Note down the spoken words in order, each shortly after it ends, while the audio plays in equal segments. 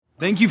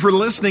Thank you for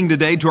listening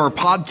today to our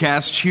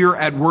podcast here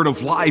at Word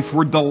of Life.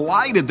 We're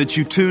delighted that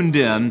you tuned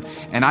in,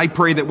 and I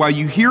pray that while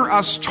you hear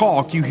us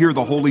talk, you hear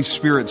the Holy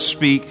Spirit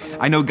speak.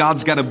 I know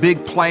God's got a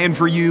big plan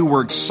for you.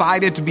 We're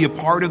excited to be a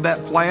part of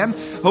that plan.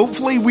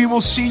 Hopefully, we will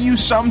see you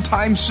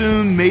sometime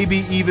soon,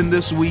 maybe even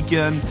this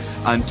weekend.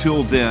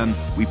 Until then,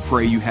 we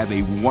pray you have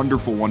a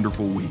wonderful,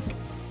 wonderful week.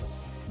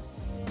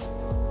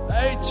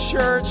 Hey,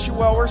 church.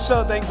 Well, we're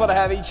so thankful to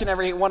have each and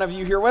every one of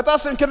you here with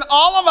us. And can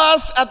all of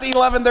us at the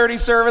 11:30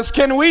 service,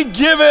 can we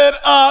give it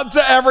up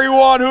to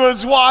everyone who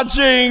is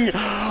watching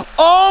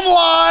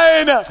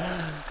online?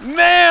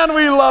 Man,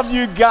 we love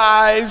you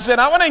guys. And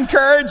I want to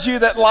encourage you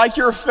that, like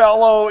your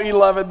fellow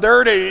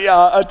 11:30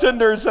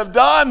 attenders have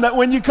done, that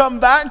when you come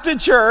back to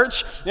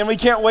church, and we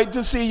can't wait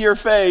to see your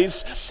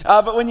face,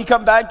 but when you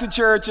come back to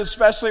church,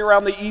 especially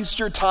around the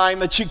Easter time,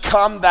 that you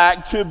come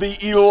back to the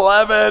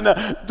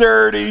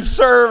 11:30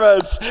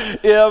 service,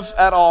 if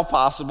at all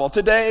possible.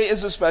 Today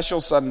is a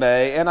special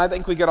Sunday, and I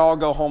think we could all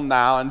go home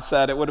now and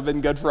said it would have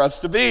been good for us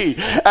to be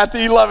at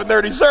the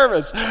 11:30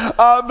 service.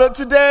 But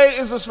today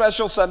is a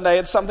special Sunday.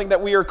 It's something that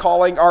we are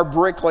calling our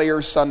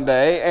Bricklayer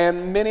Sunday,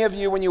 and many of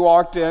you, when you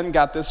walked in,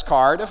 got this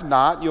card. If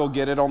not, you'll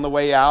get it on the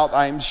way out,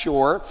 I'm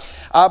sure.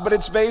 But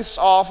it's based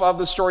off of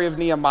the story of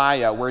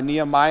Nehemiah, where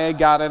Nehemiah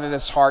got it in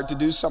his heart to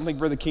do something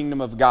for the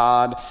kingdom of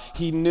God.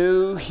 He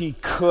knew he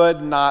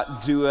could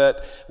not do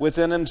it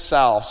within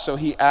himself, so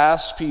he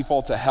asked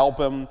people to help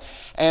him.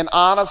 And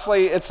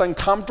honestly, it's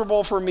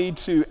uncomfortable for me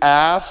to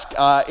ask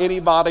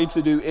anybody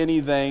to do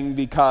anything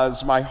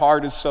because my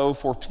heart is so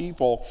for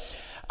people.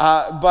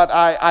 But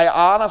I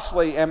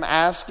honestly am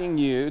asking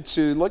you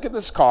to look at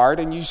this card,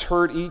 and you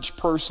heard each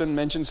person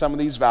mention some of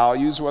these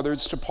values, whether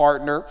it's to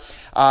partner,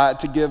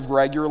 to give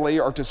regularly,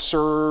 or to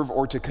serve,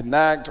 or to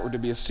connect, or to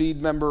be a seed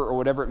member, or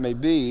whatever it may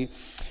be,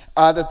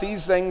 that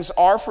these things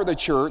are for the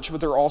church, but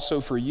they're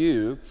also for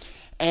you.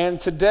 And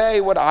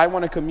today, what I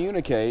want to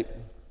communicate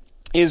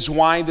is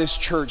why this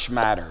church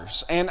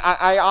matters. And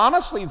I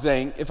honestly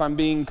think, if I'm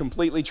being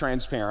completely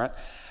transparent,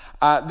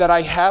 that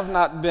I have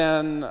not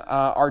been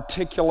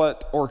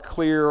articulate or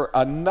clear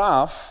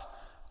enough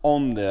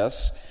on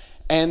this,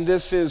 and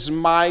this is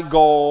my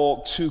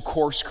goal to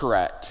course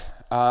correct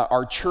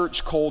our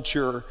church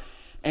culture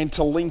and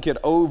to link it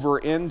over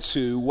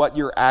into what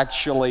you're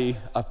actually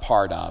a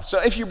part of.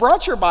 So if you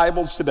brought your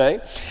Bibles today,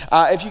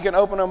 if you can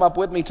open them up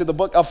with me to the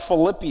book of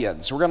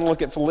Philippians. We're going to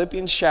look at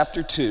Philippians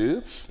chapter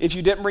 2. If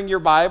you didn't bring your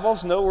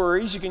Bibles, no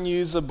worries. You can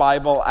use a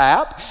Bible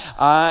app.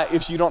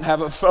 If you don't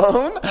have a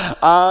phone,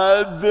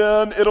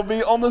 then it'll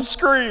be on the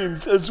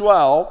screens as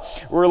well.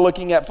 We're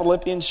looking at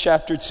Philippians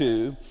chapter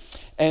 2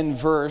 and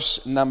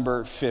verse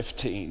number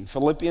 15.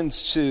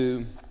 Philippians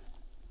 2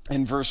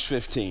 and verse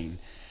 15.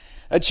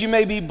 That you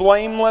may be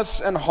blameless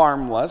and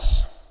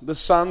harmless, the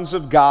sons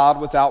of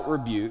God without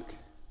rebuke,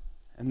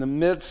 in the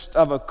midst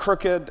of a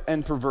crooked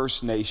and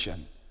perverse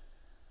nation,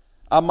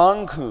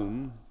 among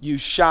whom you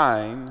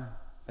shine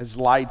as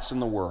lights in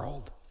the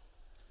world,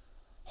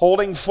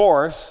 holding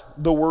forth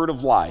the word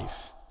of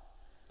life,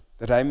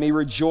 that I may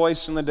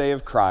rejoice in the day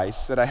of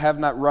Christ, that I have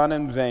not run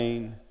in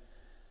vain,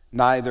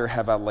 neither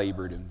have I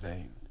labored in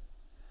vain.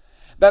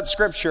 That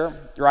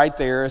scripture right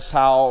there is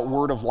how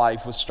Word of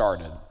Life was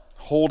started.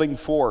 Holding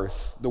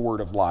forth the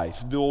word of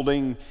life,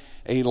 building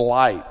a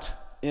light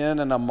in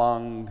and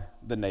among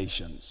the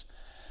nations.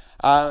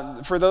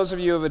 For those of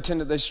you who have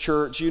attended this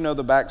church, you know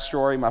the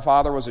backstory. My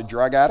father was a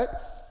drug addict.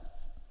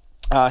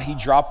 He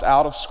dropped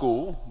out of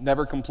school,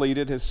 never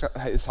completed his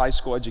high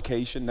school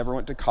education, never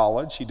went to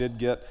college. He did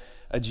get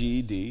a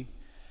GED.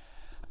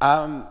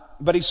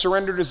 But he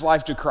surrendered his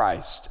life to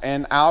Christ,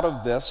 and out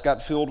of this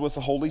got filled with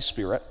the Holy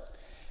Spirit.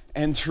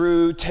 And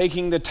through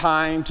taking the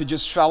time to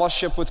just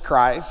fellowship with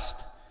Christ,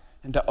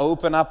 and to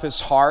open up his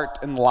heart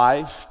and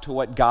life to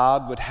what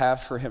God would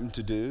have for him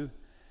to do,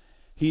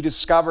 he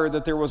discovered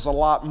that there was a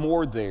lot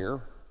more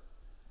there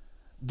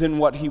than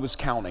what he was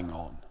counting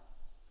on.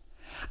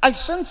 I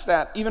sensed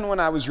that even when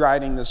I was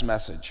writing this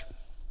message.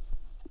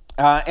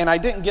 And I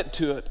didn't get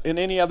to it in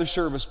any other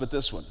service but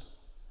this one.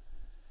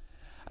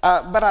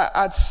 But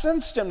I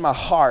sensed in my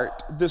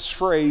heart this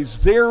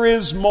phrase, there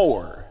is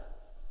more.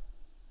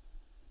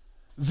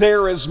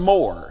 There is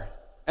more.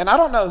 And I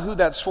don't know who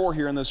that's for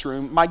here in this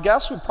room. My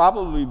guess would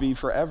probably be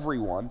for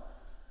everyone.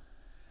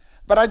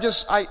 But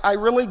I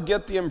really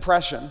get the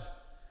impression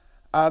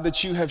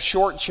that you have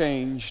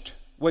shortchanged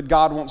what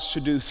God wants to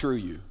do through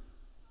you.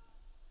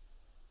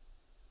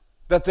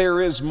 That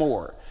there is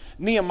more.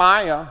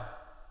 Nehemiah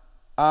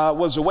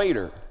was a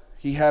waiter.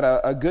 He had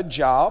a good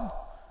job.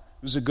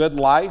 It was a good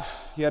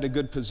life. He had a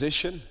good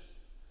position.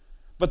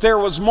 But there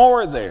was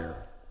more there.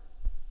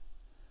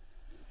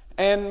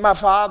 And my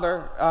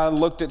father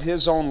looked at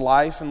his own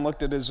life and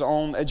looked at his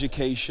own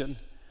education,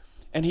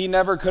 and he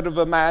never could have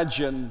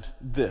imagined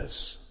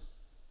this.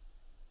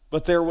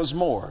 But there was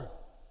more.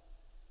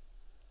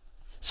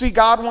 See,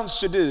 God wants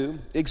to do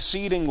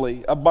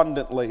exceedingly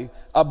abundantly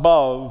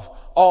above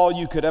all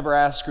you could ever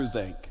ask or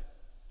think,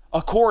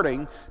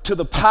 according to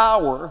the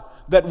power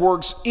that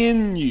works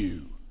in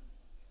you.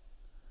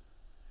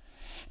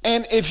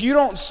 And if you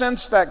don't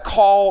sense that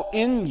call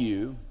in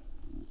you,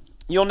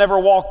 you'll never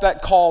walk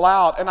that call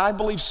out. And I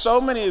believe so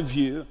many of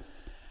you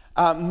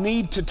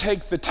need to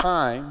take the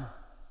time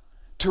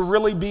to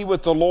really be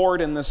with the Lord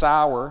in this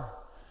hour,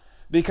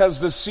 because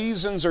the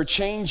seasons are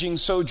changing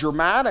so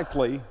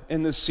dramatically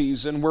in this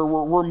season, where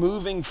we're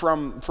moving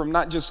from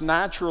not just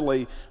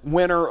naturally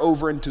winter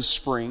over into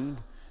spring,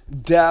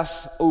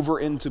 death over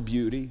into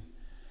beauty,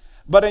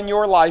 but in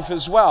your life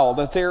as well,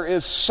 that there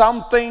is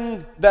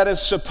something that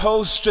is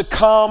supposed to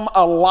come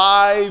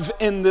alive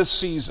in this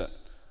season.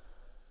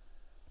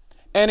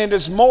 And it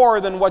is more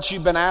than what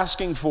you've been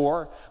asking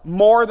for,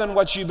 more than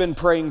what you've been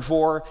praying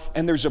for,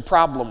 and there's a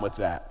problem with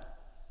that.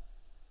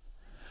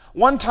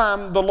 One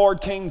time the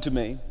Lord came to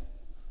me,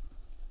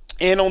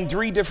 and on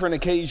 3 different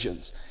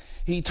occasions,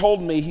 he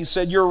told me, he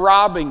said, "You're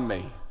robbing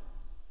me."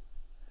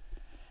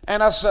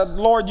 And I said,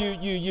 "Lord,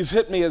 you've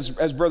hit me," as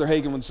Brother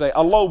Hagin would say,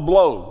 "a low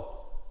blow."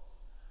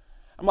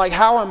 I'm like,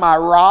 "How am I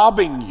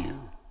robbing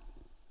you?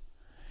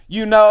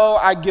 You know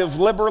I give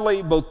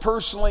liberally, both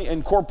personally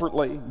and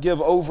corporately,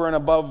 give over and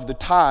above the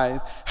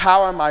tithe.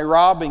 How am I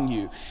robbing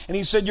you?" And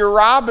he said, "You're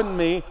robbing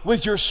me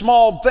with your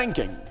small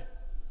thinking.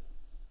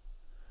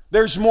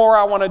 There's more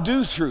I want to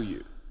do through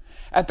you."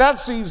 At that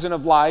season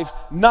of life,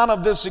 none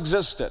of this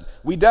existed.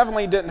 We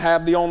definitely didn't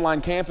have the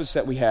online campus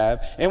that we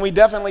have, and we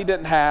definitely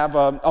didn't have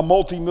a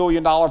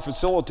multi-million-dollar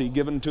facility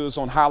given to us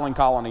on Highland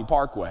Colony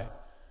Parkway.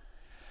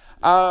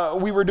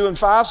 We were doing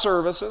 5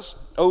 services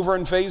over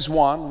in phase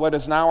 1, what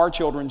is now our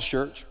children's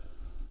church.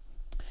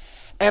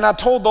 And I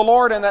told the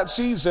Lord in that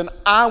season,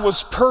 I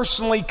was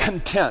personally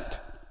content.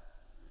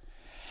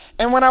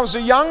 And when I was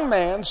a young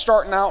man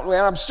starting out, and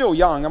I'm still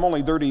young, I'm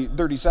only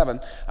 37,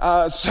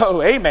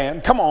 so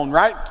amen, come on,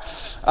 right?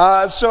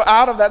 So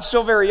out of that,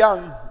 still very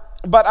young,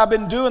 but I've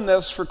been doing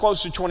this for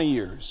close to 20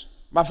 years.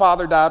 My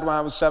father died when I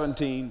was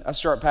 17. I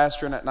started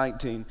pastoring at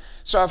 19.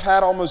 So I've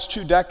had almost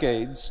 2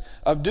 decades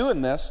of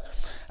doing this.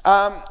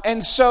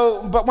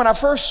 But when I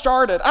first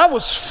started, I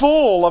was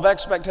full of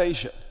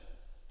expectation.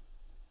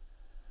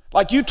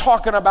 Like you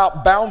talking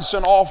about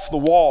bouncing off the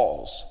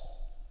walls.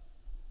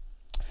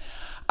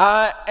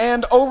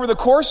 And over the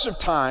course of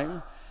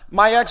time,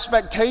 my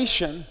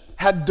expectation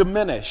had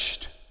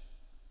diminished.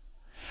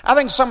 I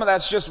think some of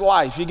that's just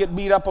life. You get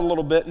beat up a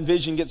little bit and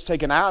vision gets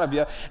taken out of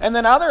you. And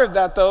then other of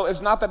that, though,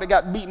 is not that it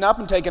got beaten up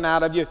and taken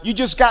out of you. You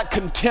just got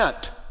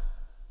content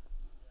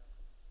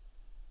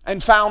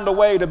and found a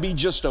way to be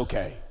just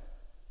okay.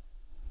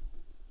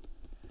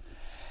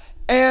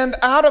 And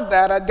out of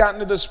that, I'd gotten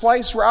to this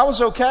place where I was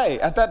okay.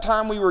 At that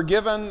time, we were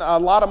given a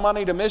lot of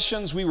money to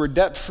missions. We were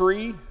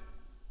debt-free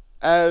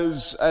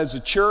as a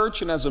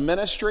church and as a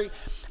ministry.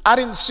 I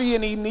didn't see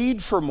any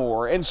need for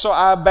more. And so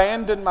I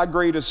abandoned my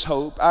greatest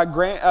hope. I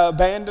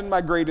abandoned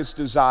my greatest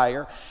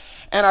desire.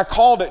 And I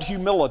called it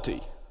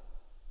humility.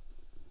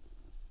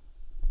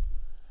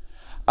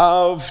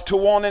 To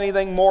want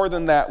anything more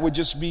than that would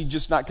just be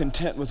not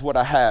content with what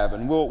I have.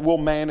 And we'll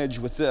manage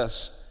with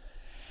this.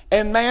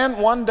 And man,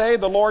 one day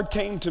the Lord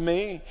came to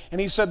me and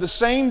he said, the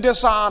same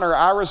dishonor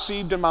I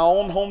received in my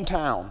own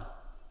hometown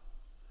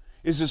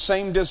is the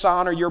same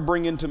dishonor you're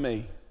bringing to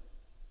me.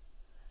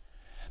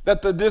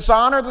 That the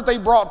dishonor that they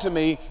brought to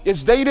me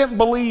is they didn't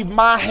believe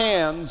my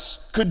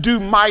hands could do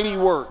mighty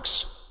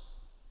works.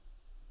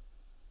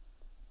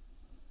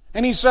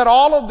 And he said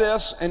all of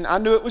this, and I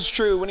knew it was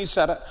true when he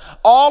said it,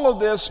 all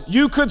of this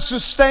you could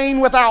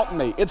sustain without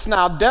me. It's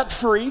now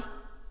debt-free.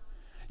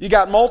 You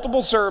got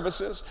multiple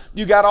services.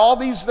 You got all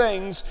these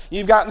things.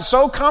 You've gotten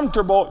so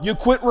comfortable, you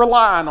quit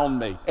relying on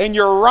me, and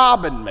you're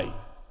robbing me.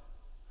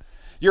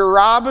 You're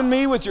robbing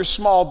me with your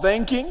small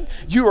thinking.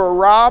 You are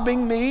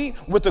robbing me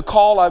with the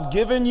call I've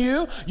given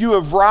you. You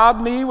have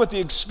robbed me with the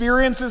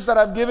experiences that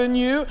I've given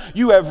you.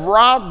 You have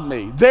robbed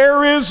me.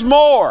 There is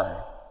more.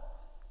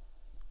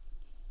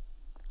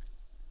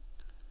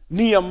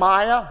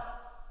 Nehemiah,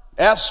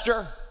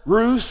 Esther,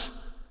 Ruth,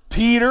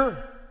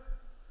 Peter,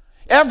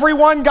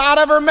 everyone God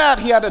ever met,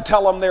 he had to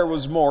tell them there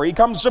was more. He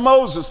comes to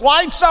Moses,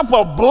 lights up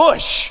a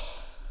bush.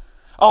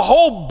 A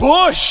whole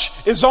bush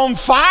is on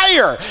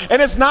fire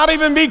and it's not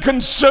even being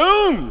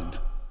consumed.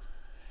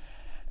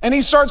 And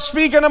he starts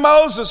speaking to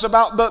Moses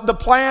about the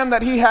plan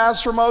that he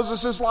has for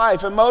Moses'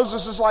 life. And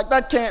Moses is like,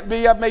 that can't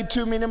be. I've made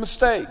too many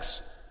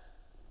mistakes.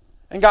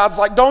 And God's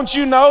like, don't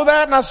you know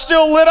that? And I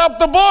still lit up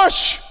the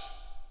bush.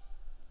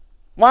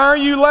 Why are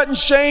you letting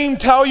shame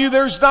tell you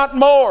there's not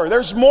more?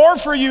 There's more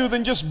for you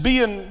than just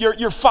being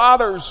your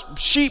father's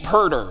sheep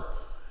herder.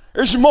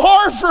 There's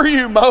more for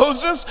you,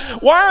 Moses.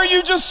 Why are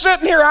you just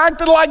sitting here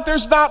acting like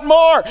there's not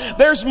more?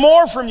 There's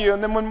more from you.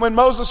 And then when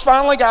Moses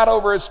finally got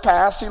over his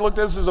past, he looked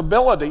at his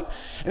ability,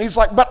 and he's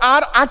like, but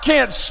I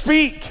can't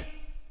speak.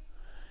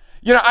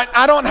 You know,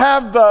 I don't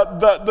have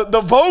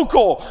the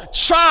vocal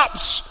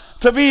chops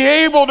to be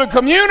able to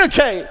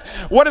communicate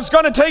what it's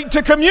going to take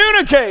to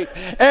communicate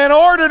in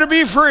order to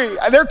be free.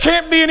 There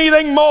can't be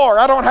anything more.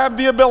 I don't have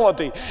the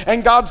ability.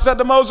 And God said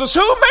to Moses,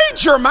 who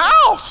made your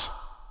mouth?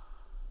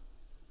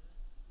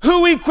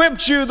 Who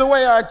equipped you the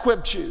way I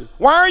equipped you?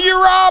 Why are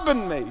you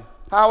robbing me?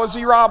 How was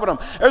he robbing them?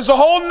 There's a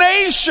whole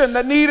nation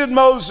that needed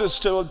Moses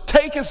to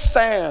take his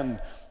stand,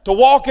 to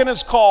walk in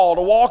his call,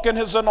 to walk in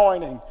his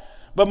anointing.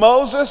 But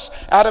Moses,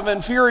 out of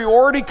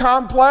inferiority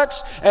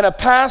complex and a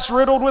past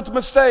riddled with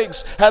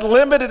mistakes, had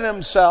limited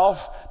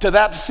himself to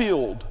that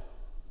field.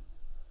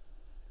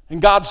 And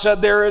God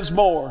said, there is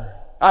more.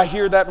 I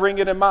hear that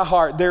ringing in my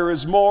heart. There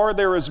is more,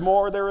 there is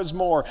more, there is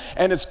more.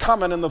 And it's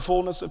coming in the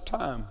fullness of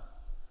time.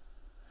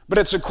 But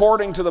it's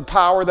according to the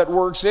power that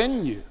works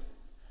in you.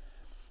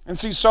 And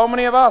see, so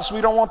many of us,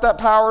 we don't want that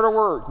power to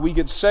work. We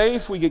get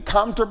safe, we get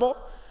comfortable,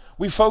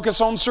 we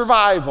focus on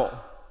survival.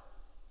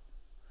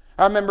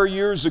 I remember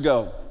years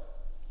ago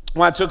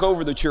when I took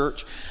over the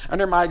church,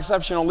 under my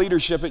exceptional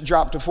leadership, it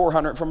dropped to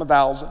 400 from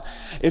 1,000.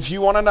 If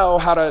you want to know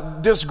how to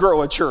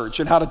disgrow a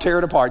church and how to tear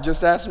it apart,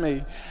 just ask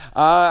me.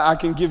 I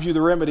can give you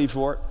the remedy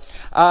for it,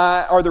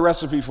 or the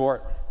recipe for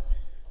it.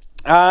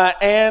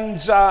 And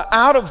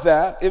out of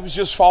that, it was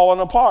just falling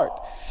apart.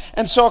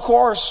 And so, of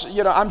course,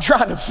 I'm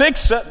trying to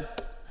fix it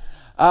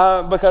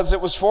because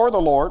it was for the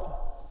Lord.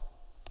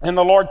 And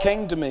the Lord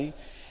came to me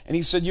and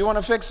he said, you want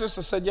to fix this?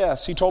 I said,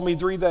 yes. He told me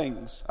 3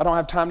 things. I don't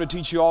have time to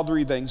teach you all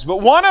 3 things.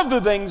 But one of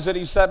the things that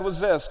he said was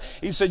this.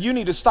 He said, you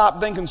need to stop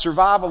thinking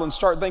survival and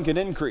start thinking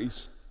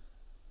increase.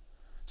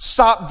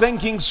 Stop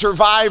thinking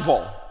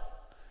survival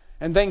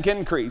and think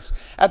increase.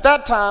 At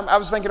that time, I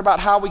was thinking about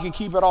how we could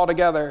keep it all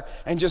together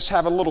and just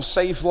have a little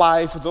safe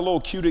life with a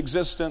little cute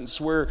existence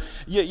where,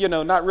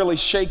 not really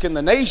shaking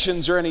the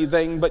nations or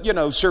anything, but,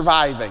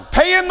 surviving,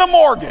 paying the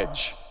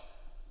mortgage.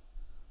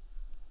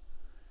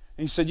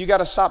 And he said, you got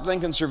to stop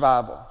thinking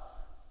survival.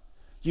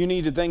 You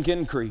need to think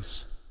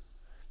increase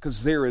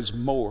because there is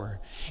more.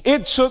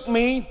 It took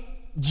me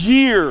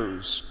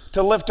years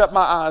to lift up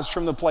my eyes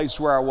from the place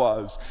where I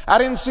was. I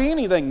didn't see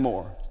anything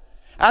more.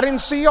 I didn't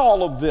see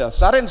all of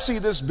this. I didn't see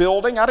this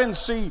building. I didn't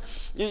see,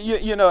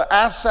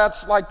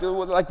 assets like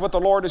what the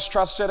Lord has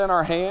trusted in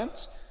our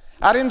hands.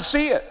 I didn't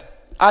see it.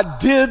 I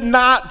did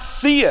not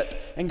see it.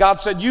 And God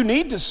said, you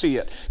need to see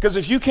it. Because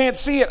if you can't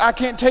see it, I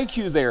can't take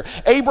you there.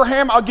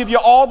 Abraham, I'll give you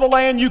all the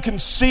land you can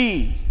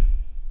see.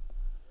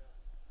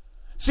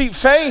 See,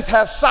 faith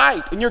has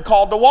sight, and you're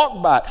called to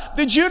walk by it.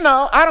 Did you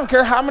know, I don't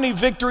care how many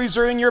victories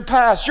are in your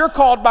past, you're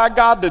called by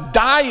God to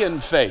die in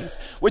faith,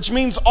 which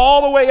means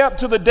all the way up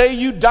to the day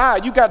you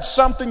die, you got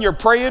something you're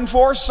praying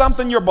for,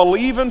 something you're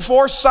believing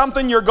for,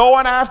 something you're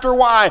going after.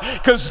 Why?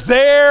 Because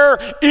there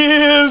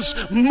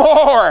is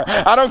more.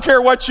 I don't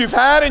care what you've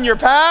had in your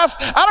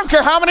past. I don't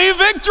care how many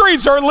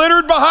victories are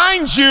littered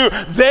behind you.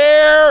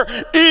 There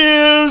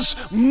is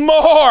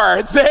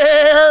more.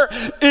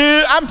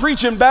 I'm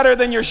preaching better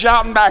than you're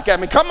shouting back at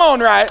me. Come on,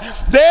 right?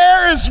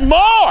 There is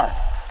more.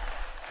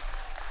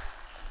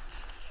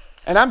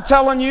 And I'm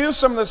telling you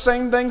some of the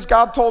same things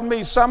God told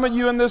me. Some of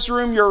you in this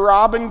room, you're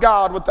robbing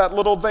God with that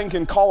little thing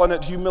and calling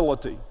it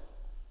humility.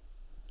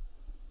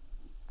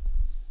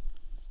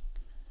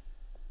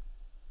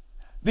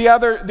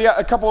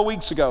 A couple of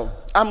weeks ago,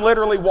 I'm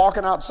literally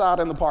walking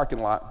outside in the parking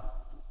lot.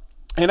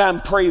 And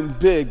I'm praying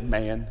big,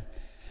 man.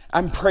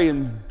 I'm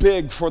praying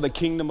big for the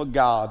kingdom of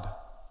God.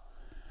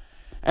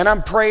 And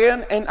I'm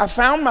praying, and I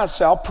found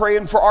myself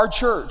praying for our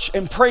church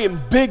and praying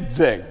big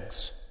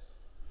things.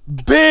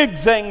 Big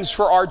things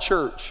for our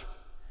church.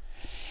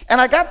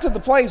 And I got to the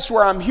place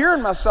where I'm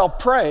hearing myself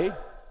pray.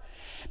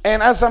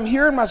 And as I'm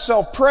hearing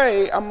myself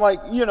pray, I'm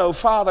like,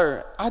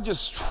 Father, I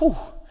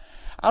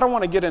don't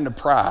want to get into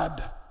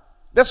pride.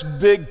 That's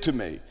big to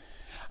me.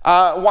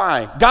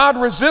 Why? God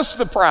resists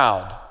the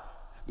proud.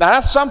 Now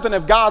that's something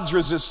if God's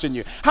resisting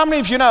you. How many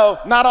of you know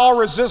not all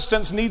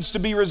resistance needs to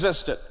be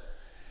resisted?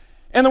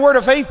 In the Word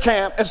of Faith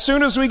camp, as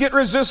soon as we get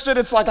resisted,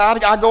 it's like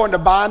I go into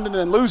binding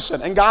and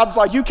loosing. And God's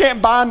like, you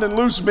can't bind and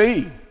loose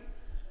me.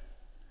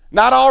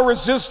 Not all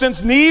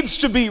resistance needs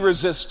to be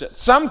resisted.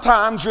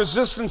 Sometimes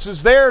resistance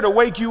is there to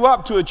wake you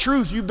up to a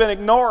truth you've been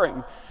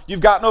ignoring. You've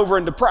gotten over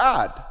into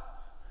pride.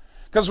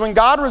 Because when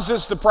God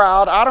resists the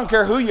proud, I don't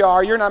care who you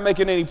are, you're not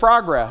making any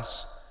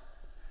progress.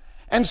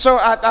 And so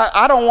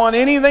I don't want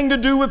anything to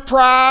do with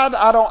pride.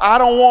 I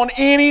don't want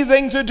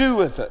anything to do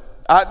with it.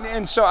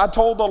 And so I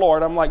told the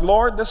Lord, I'm like,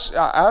 Lord,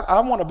 I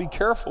want to be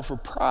careful for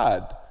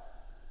pride.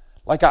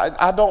 Like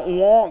I don't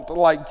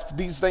want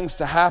these things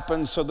to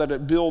happen so that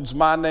it builds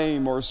my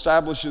name or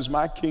establishes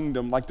my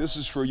kingdom. Like this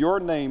is for your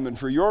name and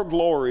for your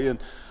glory and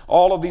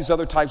all of these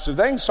other types of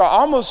things. So I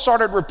almost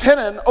started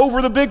repenting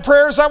over the big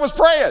prayers I was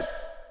praying.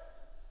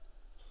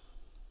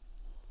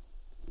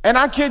 And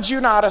I kid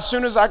you not, as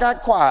soon as I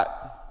got quiet,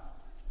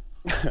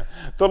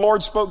 the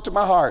Lord spoke to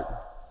my heart.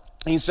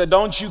 He said,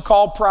 don't you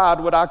call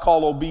pride what I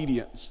call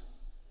obedience.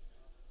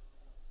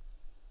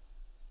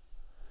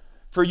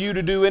 For you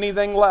to do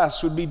anything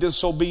less would be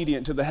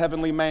disobedient to the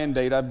heavenly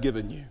mandate I've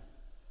given you.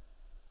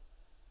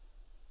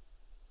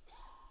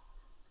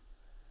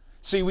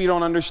 See, we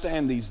don't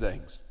understand these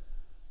things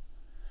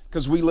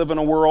because we live in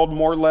a world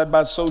more led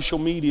by social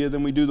media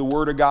than we do the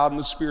Word of God and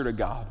the Spirit of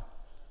God.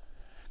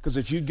 Because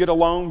if you'd get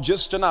alone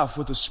just enough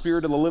with the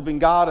Spirit of the living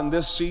God in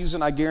this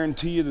season, I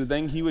guarantee you the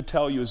thing He would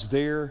tell you is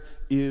there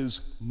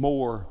is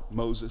more,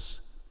 Moses.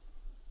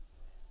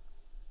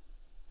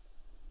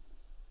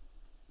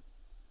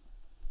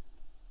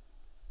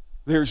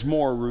 There's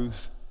more,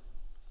 Ruth.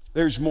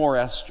 There's more,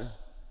 Esther.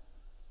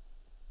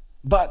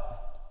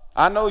 But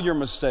I know your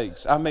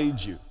mistakes. I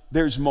made you.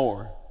 There's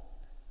more.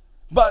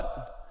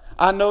 But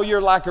I know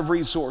your lack of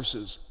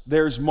resources.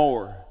 There's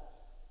more.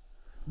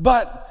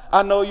 But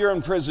I know you're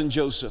in prison,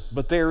 Joseph.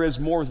 But there is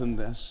more than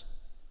this.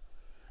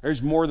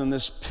 There's more than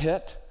this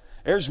pit.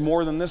 There's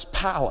more than this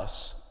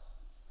palace.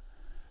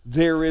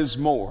 There is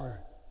more.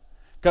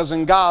 Because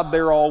in God,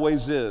 there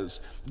always is.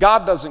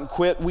 God doesn't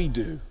quit, we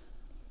do.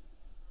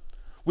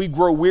 We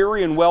grow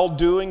weary in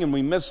well-doing and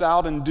we miss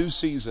out in due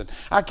season.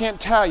 I can't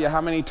tell you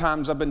how many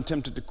times I've been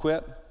tempted to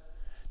quit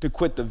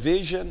the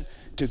vision,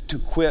 to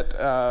quit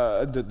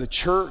the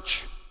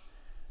church.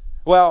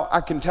 Well,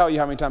 I can tell you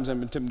how many times I've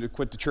been tempted to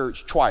quit the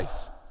church.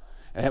 Twice.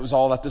 And it was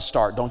all at the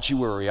start. Don't you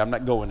worry, I'm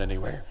not going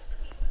anywhere.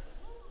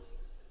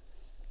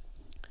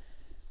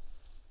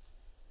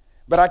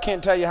 But I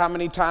can't tell you how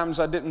many times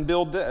I didn't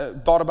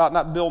thought about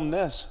not building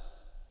this.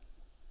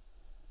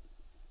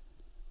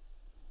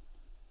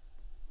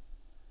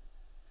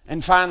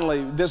 And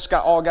finally, this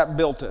all got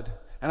builted.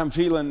 And I'm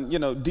feeling,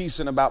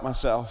 decent about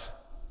myself.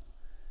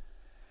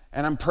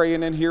 And I'm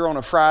praying in here on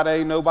a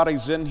Friday.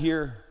 Nobody's in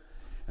here.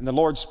 And the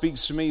Lord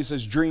speaks to me. He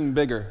says, dream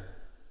bigger.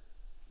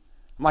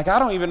 I'm like, I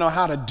don't even know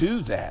how to do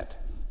that.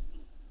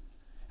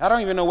 I don't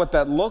even know what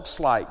that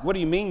looks like. What do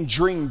you mean,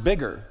 dream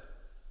bigger?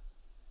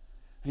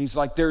 And he's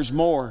like, there's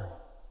more.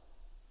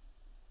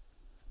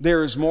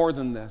 There is more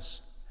than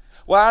this.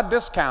 Well, I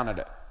discounted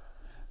it.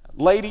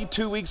 Lady,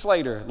 2 weeks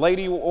later,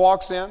 lady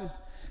walks in.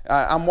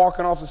 I'm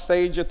walking off the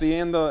stage at the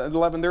end of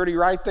 11:30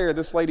 right there.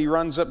 This lady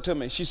runs up to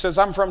me. She says,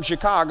 I'm from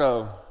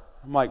Chicago.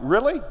 I'm like,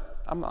 really?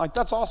 I'm like,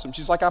 that's awesome.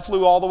 She's like, I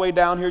flew all the way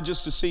down here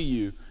just to see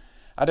you.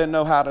 I didn't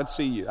know how to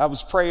see you. I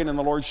was praying and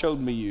the Lord showed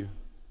me you.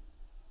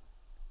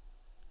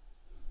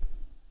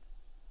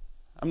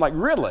 I'm like,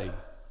 really?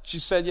 She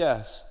said,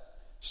 yes.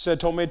 She said,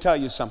 told me to tell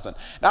you something.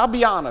 Now, I'll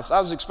be honest. I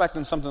was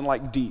expecting something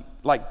like deep,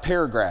 like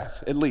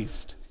paragraph at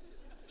least,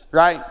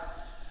 right?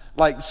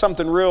 Like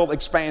something real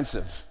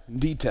expansive and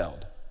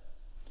detailed.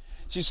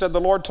 She said,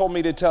 the Lord told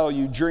me to tell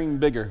you, dream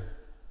bigger.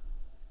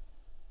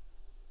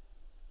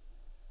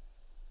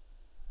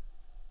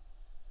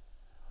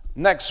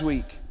 Next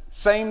week,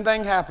 same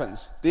thing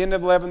happens. The end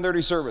of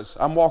 11:30 service.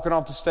 I'm walking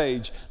off the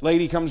stage.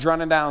 Lady comes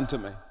running down to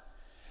me.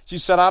 She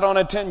said, I don't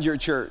attend your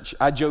church.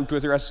 I joked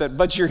with her. I said,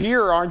 but you're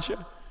here, aren't you?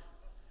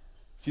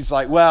 She's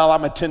like, well,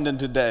 I'm attending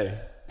today.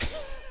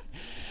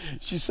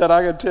 She said,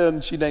 I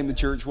attend. She named the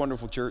church,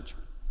 wonderful church,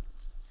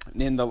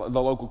 in the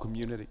local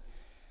community.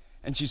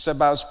 And she said,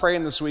 but I was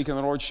praying this week and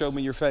the Lord showed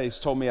me your face,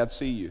 told me I'd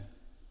see you,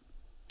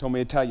 told me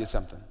to tell you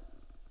something.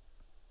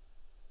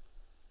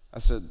 I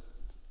said,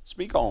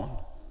 speak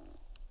on.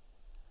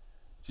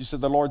 She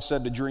said, the Lord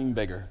said to dream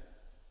bigger.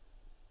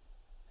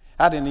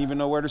 I didn't even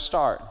know where to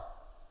start.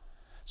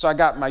 So I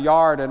got in my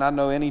yard, and I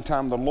know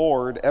anytime the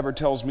Lord ever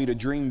tells me to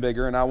dream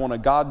bigger and I want a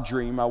God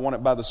dream, I want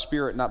it by the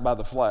Spirit, not by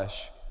the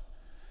flesh.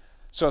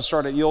 So I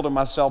started yielding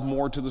myself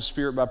more to the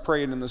Spirit by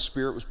praying in the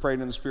Spirit, was praying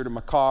in the Spirit in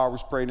my car,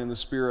 was praying in the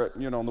Spirit,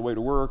 on the way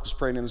to work, was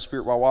praying in the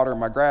Spirit while watering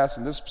my grass.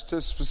 And this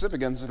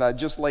specific incident, I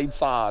just laid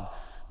sod.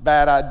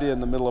 Bad idea in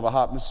the middle of a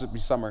hot Mississippi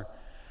summer.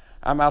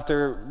 I'm out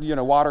there,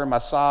 watering my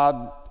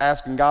sod,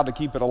 asking God to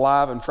keep it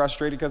alive and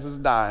frustrated because it's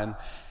dying.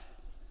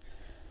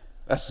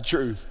 That's the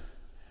truth.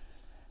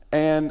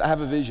 And I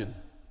have a vision.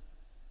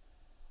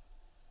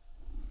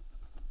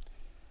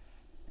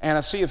 And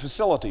I see a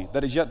facility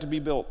that is yet to be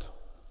built.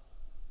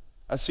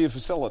 I see a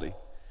facility.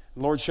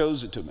 The Lord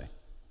shows it to me.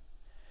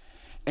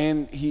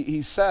 And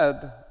he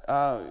said,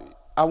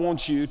 I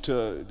want you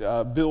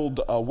to build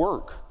a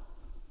work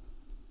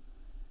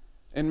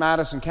in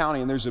Madison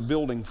County, and there's a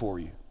building for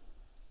you.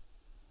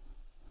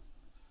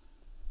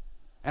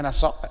 And I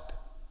saw it.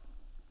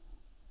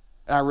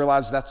 And I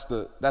realized that's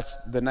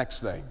the next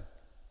thing.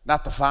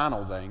 Not the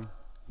final thing,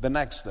 the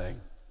next thing.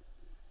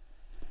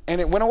 And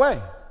it went away.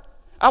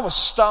 I was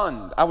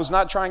stunned. I was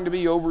not trying to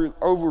be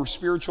over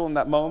spiritual in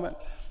that moment.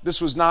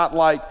 This was not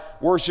like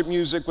worship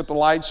music with the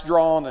lights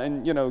drawn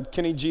and,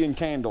 Kenny G and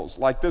candles.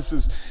 Like this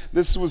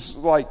was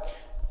like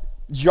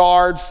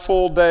yard,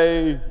 full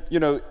day,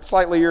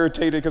 slightly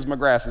irritated because my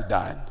grass is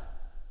dying.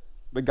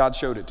 But God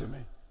showed it to me.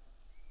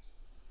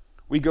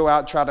 We go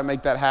out, try to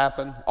make that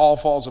happen. All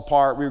falls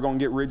apart. We were going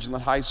to get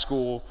Ridgeland High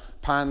School,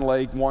 Pine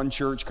Lake, one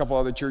church, a couple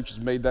other churches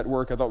made that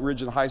work. I thought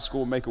Ridgeland High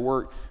School would make it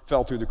work,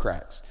 fell through the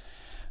cracks.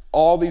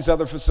 All these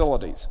other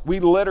facilities.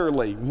 We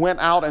literally went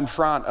out in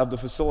front of the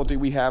facility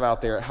we have out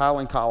there at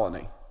Highland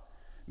Colony.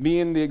 Me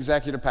and the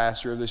executive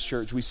pastor of this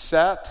church, we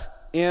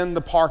sat in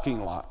the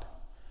parking lot.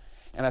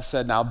 And I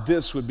said, now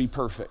this would be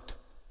perfect.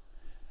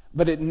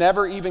 But it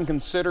never even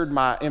considered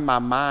in my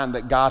mind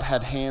that God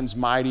had hands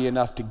mighty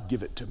enough to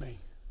give it to me.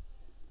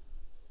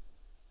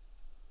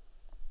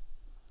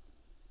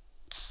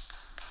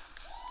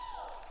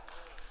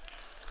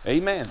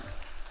 Amen.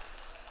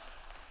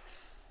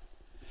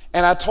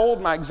 And I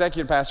told my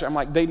executive pastor, I'm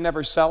like, they'd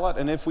never sell it.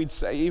 And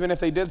even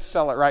if they did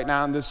sell it right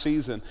now in this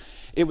season,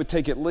 it would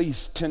take at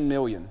least $10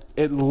 million.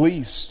 At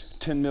least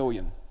 $10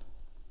 million.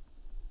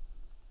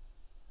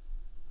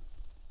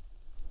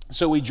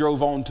 So we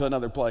drove on to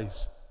another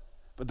place.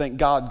 But thank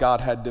God,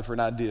 God had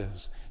different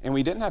ideas. And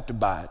we didn't have to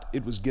buy it.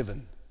 It was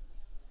given.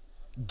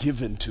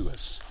 Given to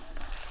us.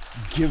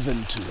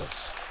 Given to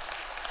us.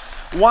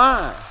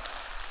 Why?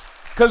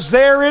 Because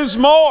there is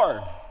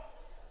more.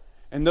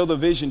 And though the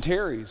vision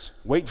tarries,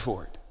 wait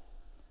for it.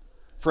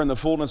 For in the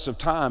fullness of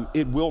time,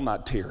 it will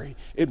not tarry.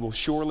 It will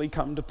surely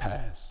come to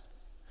pass.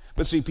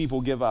 But see,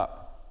 people give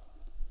up.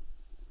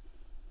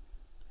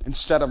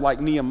 Instead of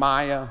like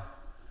Nehemiah,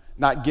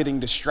 not getting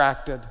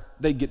distracted,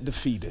 they get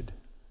defeated.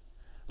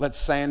 Let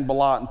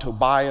Sanballat and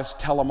Tobias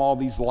tell them all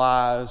these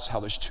lies, how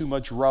there's too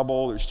much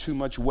rubble, there's too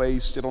much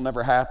waste, it'll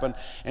never happen.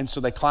 And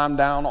so they climb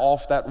down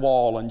off that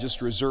wall and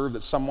just reserve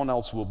that someone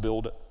else will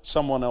build it,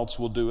 someone else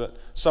will do it,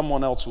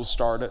 someone else will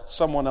start it,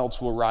 someone else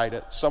will write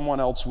it,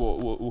 someone else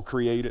will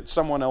create it,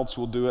 someone else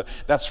will do it.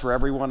 That's for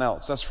everyone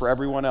else, that's for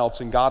everyone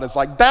else. And God is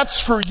like, that's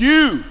for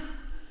you.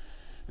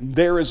 And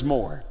there is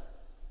more.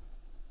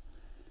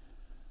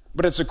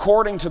 But it's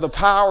according to the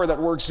power that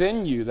works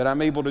in you that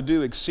I'm able to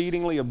do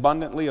exceedingly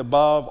abundantly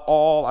above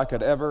all I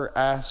could ever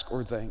ask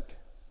or think.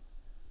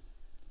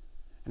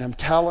 And I'm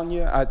telling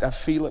you, I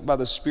feel it by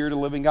the Spirit of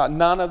the living God.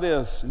 None of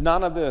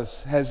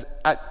this has,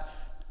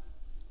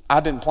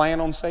 I didn't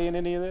plan on saying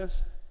any of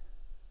this.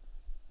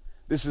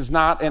 This is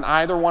not in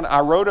either one. I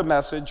wrote a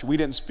message. We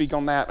didn't speak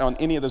on that on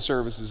any of the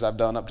services I've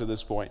done up to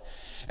this point.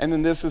 And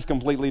then this is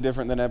completely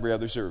different than every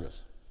other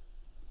service.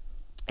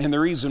 And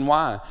the reason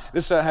why,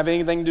 this doesn't have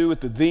anything to do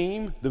with the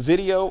theme, the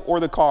video, or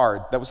the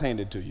card that was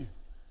handed to you.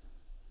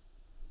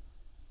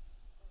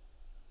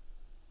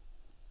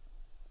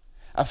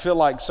 I feel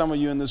like some of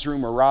you in this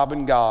room are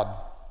robbing God.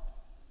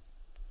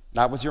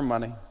 Not with your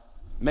money.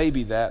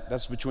 Maybe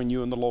that's between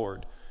you and the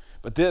Lord.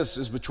 But this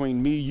is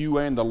between me, you,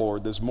 and the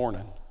Lord this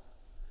morning.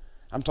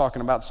 I'm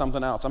talking about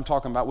something else. I'm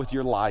talking about with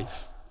your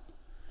life.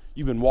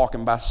 You've been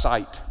walking by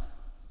sight.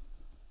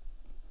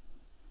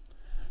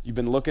 You've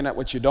been looking at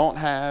what you don't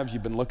have.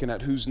 You've been looking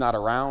at who's not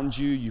around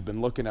you. You've been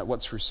looking at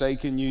what's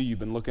forsaken you. You've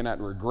been looking at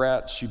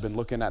regrets. You've been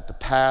looking at the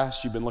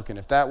past. You've been looking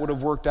if that would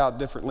have worked out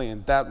differently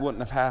and that wouldn't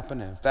have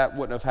happened and if that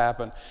wouldn't have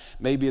happened.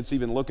 Maybe it's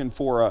even looking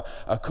for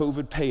a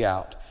COVID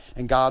payout.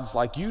 And God's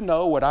like, you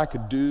know what I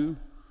could do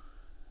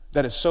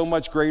that is so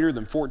much greater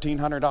than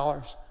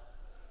 $1,400?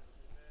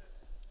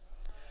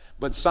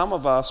 But some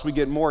of us, we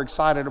get more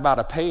excited about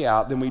a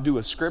payout than we do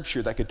a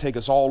scripture that could take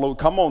us all over.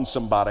 Come on,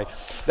 somebody.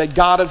 That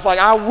God is like,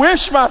 I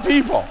wish my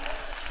people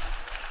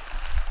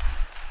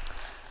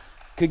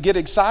could get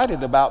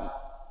excited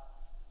about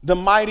the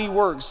mighty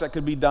works that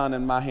could be done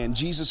in my hand.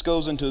 Jesus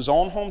goes into his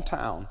own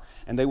hometown,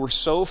 and they were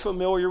so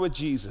familiar with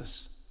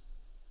Jesus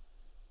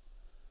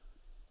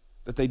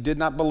that they did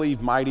not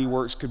believe mighty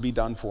works could be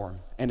done for him,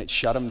 and it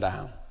shut him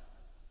down.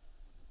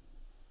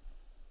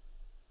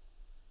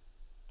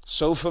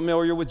 So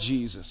familiar with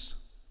Jesus,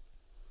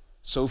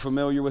 so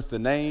familiar with the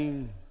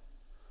name,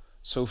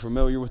 so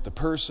familiar with the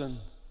person,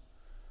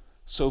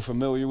 so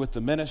familiar with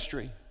the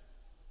ministry,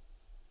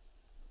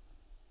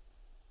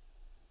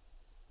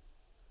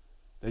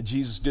 that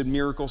Jesus did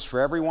miracles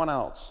for everyone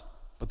else,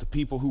 but the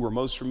people who were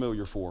most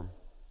familiar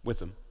with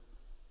him.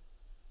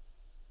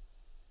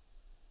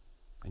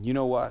 And you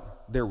know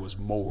what? There was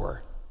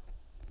more.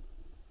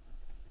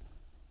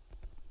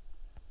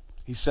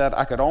 He said,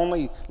 I could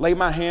only lay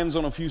my hands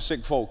on a few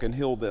sick folk and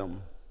heal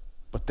them,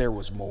 but there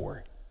was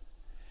more.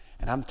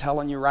 And I'm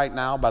telling you right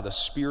now, by the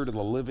Spirit of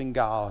the living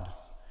God,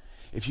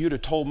 if you'd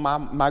have told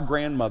my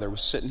grandmother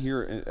was sitting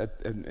here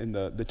in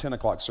the 10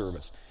 o'clock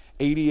service,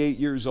 88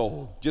 years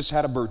old, just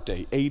had a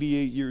birthday,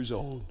 88 years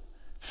old,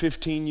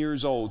 15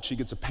 years old, she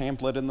gets a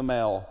pamphlet in the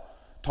mail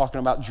talking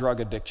about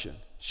drug addiction.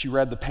 She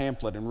read the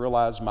pamphlet and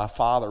realized my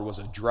father was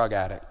a drug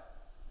addict.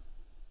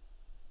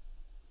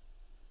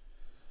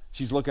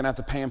 She's looking at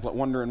the pamphlet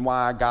wondering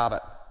why I got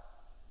it.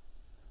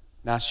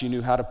 Now she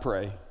knew how to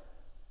pray.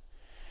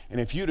 And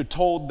if you'd have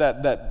told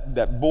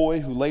that boy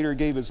who later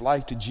gave his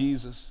life to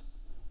Jesus,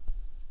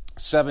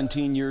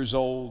 17 years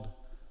old,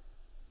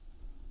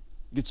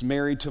 gets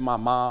married to my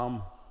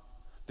mom,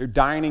 their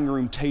dining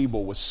room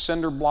table was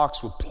cinder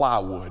blocks with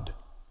plywood.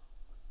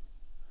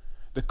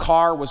 The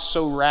car was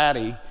so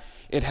ratty,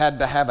 it had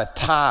to have a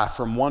tie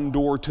from one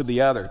door to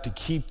the other to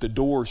keep the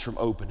doors from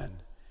opening.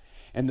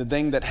 And the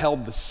thing that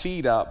held the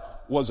seat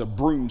up was a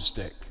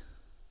broomstick.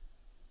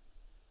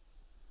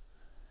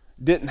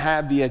 Didn't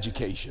have the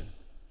education.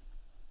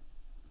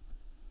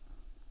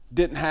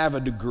 Didn't have a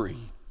degree.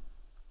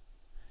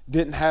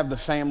 Didn't have the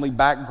family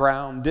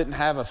background. Didn't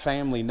have a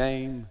family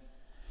name.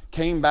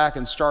 Came back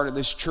and started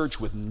this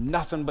church with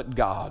nothing but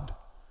God.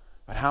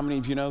 But how many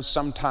of you know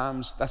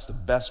sometimes that's the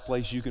best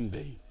place you can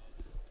be?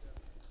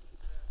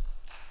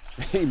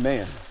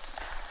 Amen.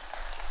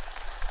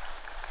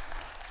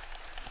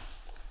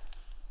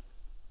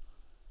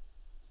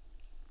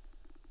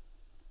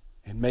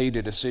 And made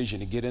a decision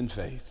to get in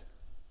faith.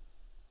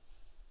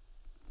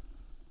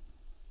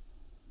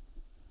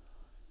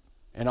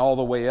 And all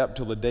the way up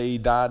till the day he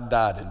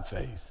died in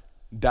faith.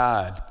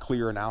 Died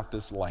clearing out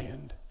this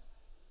land.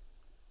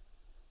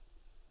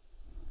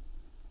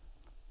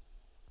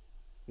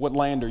 What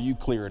land are you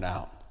clearing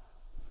out?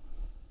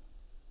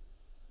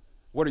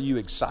 What are you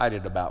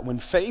excited about? When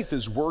faith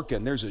is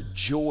working, there's a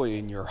joy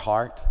in your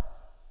heart.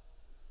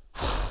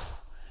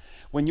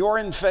 When you're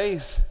in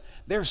faith,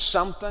 there's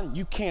something,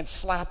 you can't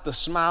slap the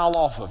smile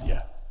off of you.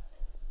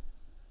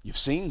 You've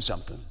seen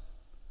something.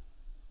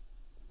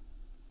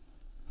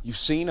 You've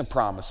seen a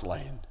promised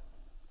land.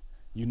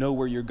 You know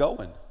where you're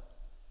going.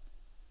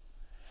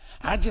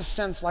 I just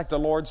sense like the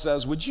Lord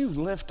says, would you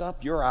lift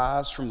up your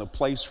eyes from the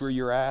place where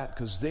you're at?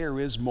 Because there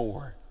is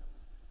more.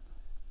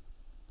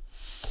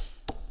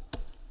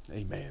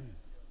 Amen.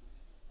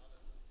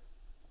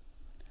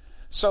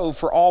 So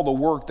for all the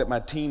work that my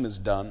team has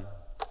done,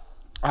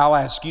 I'll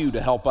ask you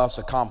to help us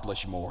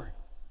accomplish more.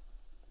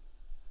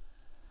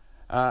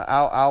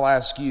 I'll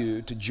ask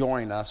you to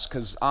join us,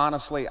 because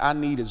honestly, I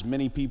need as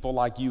many people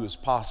like you as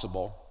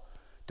possible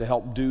to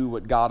help do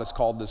what God has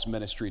called this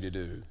ministry to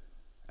do.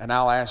 And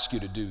I'll ask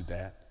you to do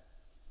that.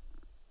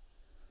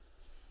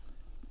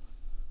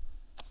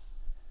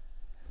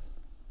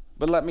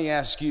 But let me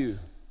ask you,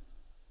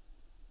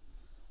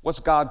 what's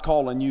God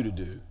calling you to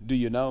do? Do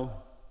you know?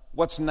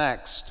 What's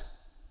next?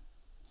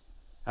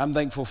 I'm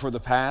thankful for the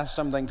past.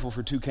 I'm thankful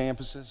for 2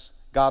 campuses.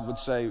 God would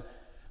say,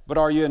 but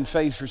are you in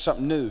faith for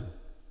something new?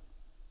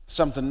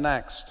 Something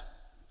next?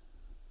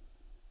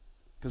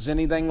 Because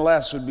anything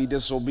less would be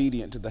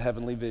disobedient to the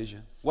heavenly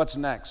vision. What's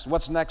next?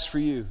 What's next for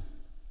you?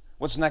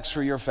 What's next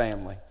for your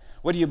family?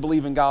 What do you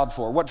believe in God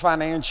for? What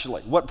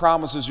financially? What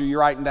promises are you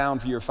writing down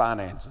for your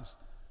finances?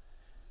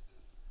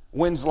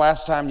 When's the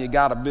last time you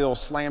got a bill,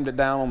 slammed it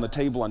down on the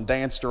table, and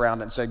danced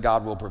around it and said,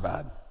 God will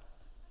provide?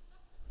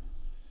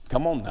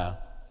 Come on now.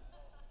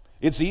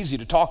 It's easy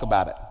to talk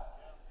about it.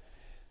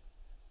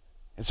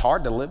 It's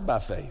hard to live by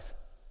faith.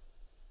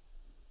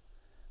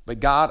 But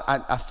God,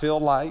 I feel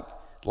like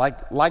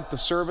the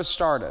service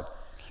started,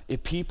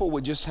 if people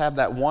would just have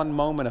that one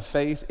moment of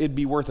faith, it'd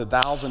be worth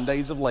 1,000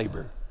 days of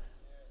labor.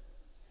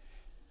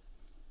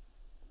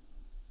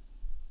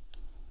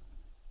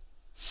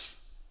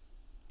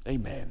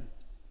 Amen.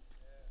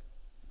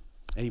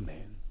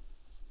 Amen.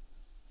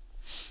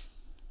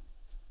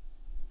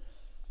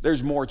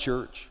 There's more,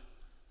 church.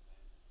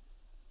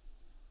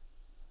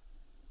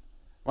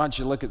 Why don't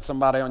you look at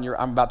somebody on your,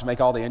 I'm about to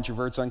make all the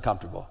introverts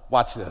uncomfortable.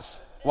 Watch this.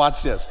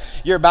 Watch this.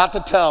 You're about to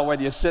tell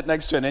whether you sit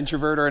next to an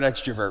introvert or an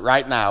extrovert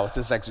right now with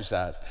this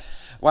exercise.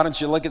 Why don't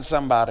you look at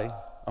somebody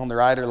on the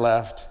right or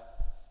left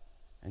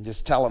and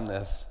just tell them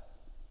this.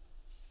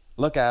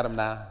 Look at them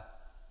now.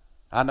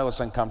 I know it's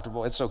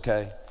uncomfortable. It's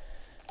okay.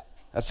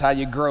 That's how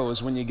you grow,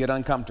 is when you get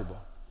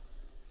uncomfortable.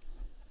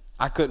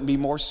 I couldn't be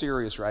more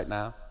serious right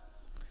now.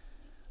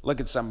 Look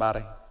at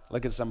somebody.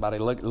 Look at somebody.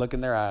 Look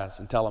in their eyes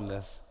and tell them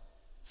this.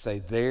 Say,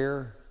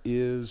 there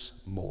is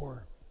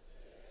more.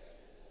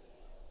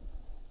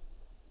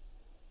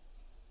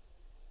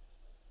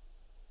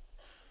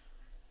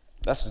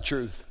 That's the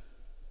truth.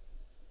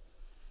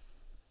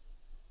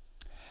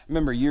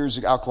 Remember years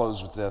ago, I'll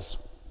close with this.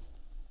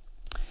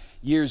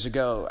 Years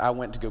ago, I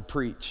went to go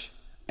preach,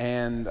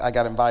 and I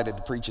got invited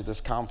to preach at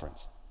this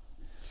conference.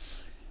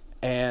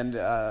 And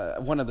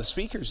one of the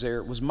speakers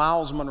there was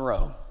Miles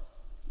Monroe.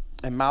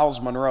 And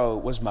Miles Monroe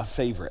was my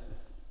favorite.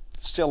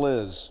 Still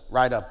is,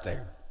 right up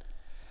there.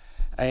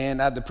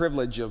 And I had the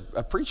privilege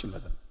of preaching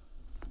with him.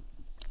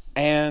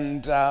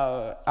 And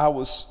I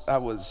was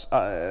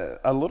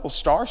a little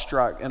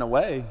starstruck in a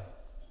way,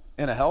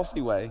 in a healthy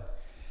way,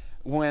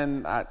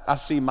 when I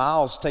see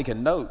Miles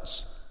taking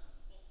notes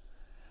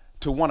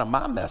to one of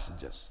my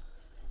messages.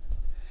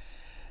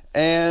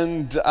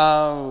 And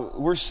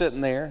we're sitting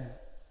there,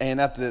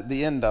 and at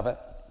the end of it,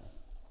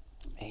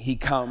 he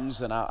comes,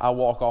 and I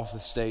walk off the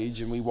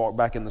stage, and we walk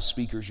back in the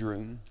speaker's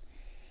room.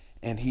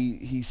 And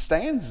he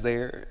stands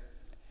there,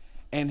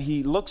 and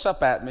he looks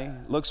up at me,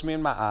 looks me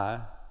in my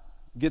eye,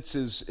 gets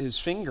his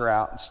finger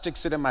out and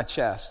sticks it in my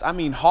chest. I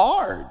mean,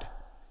 hard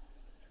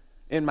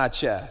in my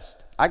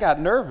chest. I got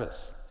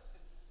nervous.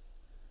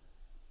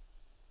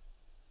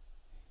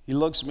 He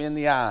looks me in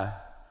the eye.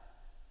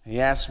 And he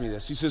asks me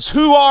this. He says,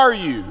 who are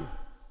you?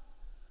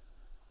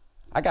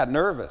 I got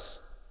nervous.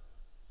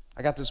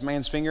 I got this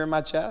man's finger in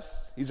my chest.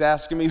 He's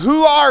asking me,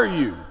 who are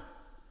you?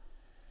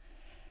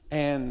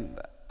 And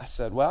I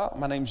said, well,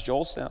 my name's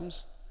Joel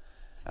Sims.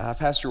 I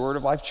pastor Word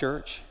of Life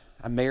Church.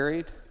 I'm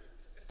married.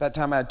 At that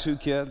time, I had 2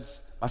 kids.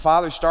 My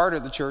father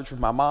started the church with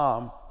my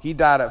mom. He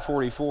died at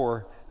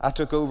 44. I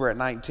took over at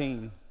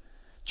 19.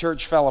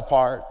 Church fell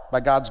apart. By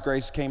God's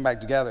grace, it came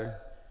back together.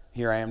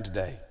 Here I am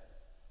today.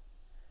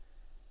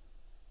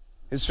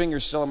 His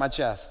finger's still in my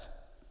chest.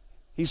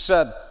 He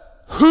said,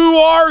 who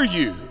are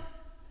you?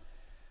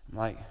 I'm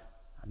like,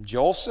 I'm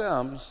Joel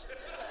Sims.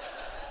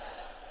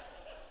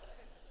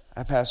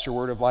 I pastor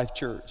Word of Life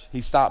Church.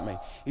 He stopped me.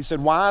 He said,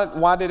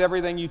 why did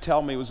everything you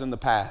tell me was in the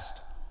past?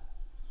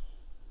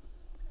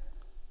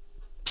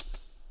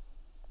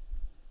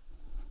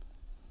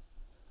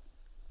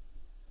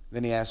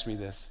 Then he asked me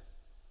this.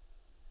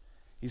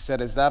 He said,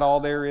 is that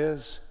all there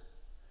is?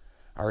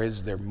 Or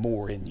is there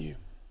more in you?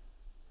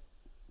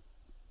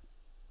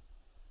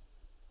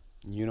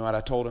 And you know what I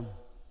told him?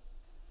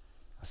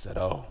 I said,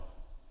 oh,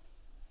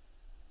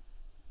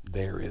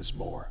 there is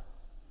more.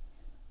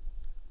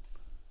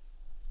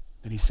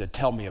 And he said,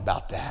 tell me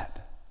about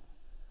that.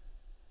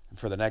 And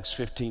for the next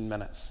 15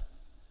 minutes,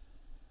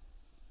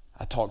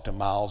 I talked to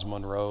Miles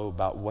Monroe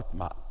about what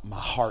my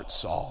heart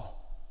saw,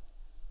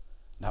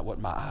 not what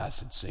my eyes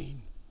had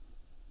seen.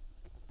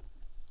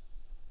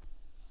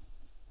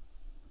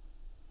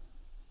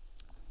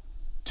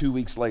 Two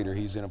weeks later,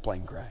 he's in a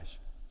plane crash.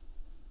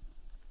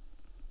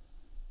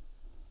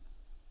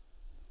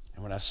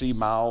 And when I see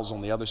Miles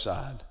on the other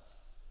side,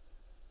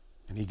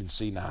 and he can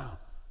see now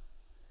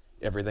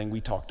everything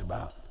we talked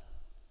about,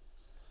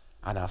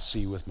 I now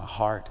see with my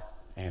heart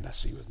and I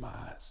see with my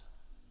eyes.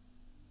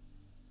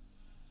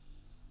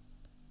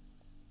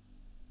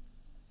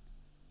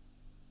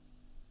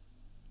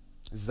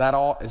 Is that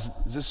all? Is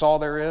this all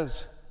there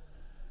is?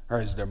 Or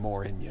is there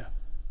more in you?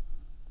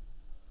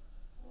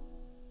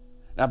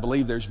 And I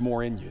believe there's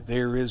more in you.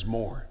 There is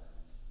more.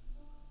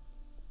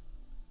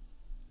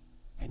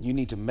 And you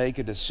need to make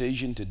a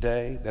decision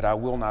today that I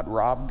will not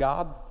rob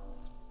God.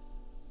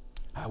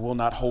 I will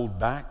not hold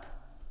back.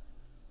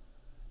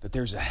 That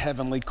there's a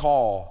heavenly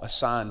call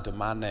assigned to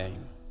my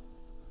name.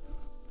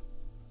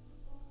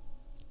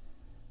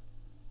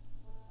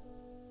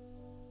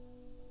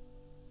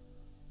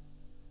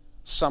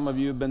 Some of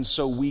you have been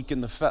so weak in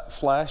the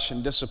flesh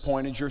and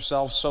disappointed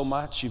yourself so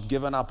much, you've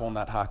given up on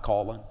that high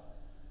calling.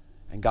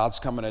 And God's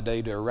coming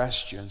today to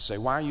arrest you and say,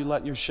 why are you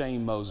letting your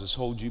shame, Moses,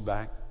 hold you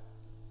back?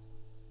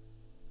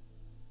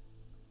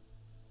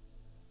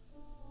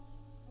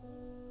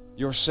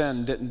 Your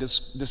sin didn't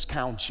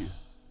discount you.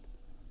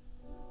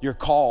 Your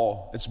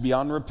call, it's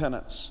beyond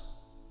repentance.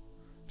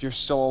 If you're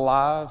still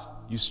alive,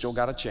 you still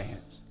got a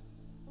chance.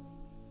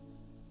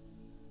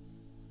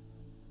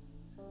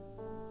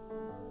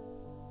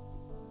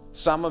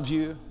 Some of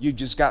you, you've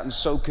just gotten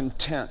so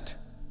content.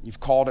 You've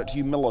called it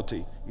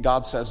humility.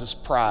 God says it's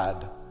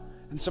pride.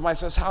 And somebody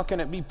says, how can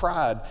it be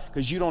pride?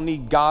 Because you don't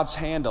need God's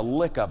hand, a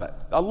lick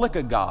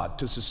of God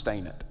to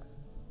sustain it.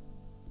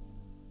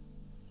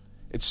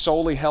 It's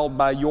solely held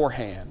by your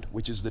hand,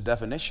 which is the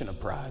definition of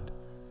pride.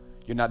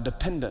 You're not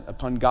dependent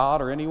upon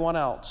God or anyone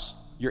else.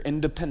 You're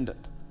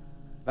independent.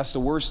 That's the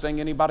worst thing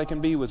anybody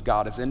can be with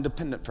God, is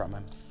independent from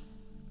Him.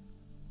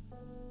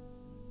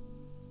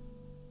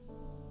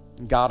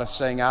 God is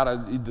saying, out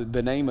of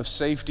the name of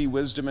safety,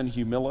 wisdom, and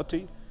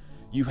humility,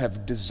 you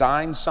have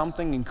designed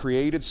something and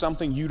created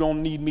something you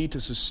don't need me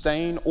to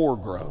sustain or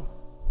grow.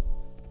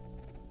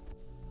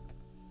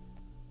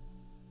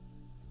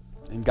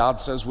 And God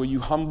says, will you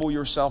humble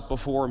yourself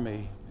before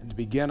me and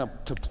begin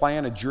to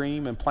plan a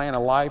dream and plan a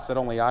life that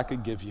only I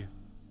could give you?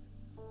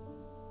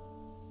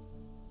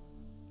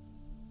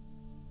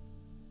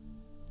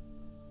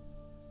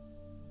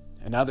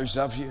 And others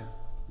of you,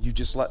 you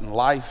just letting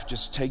life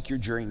just take your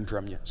dream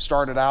from you.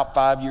 Started out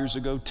 5 years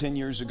ago, 10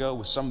 years ago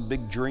with some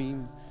big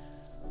dream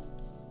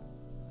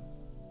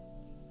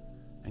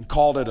and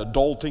called it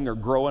adulting or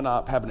growing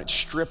up, having it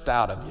stripped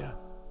out of you.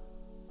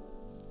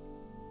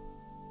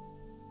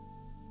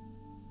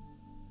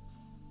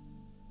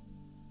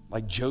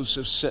 Like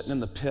Joseph sitting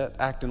in the pit,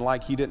 acting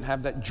like he didn't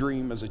have that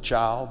dream as a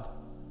child.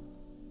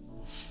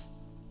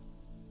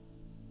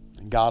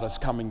 And God is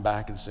coming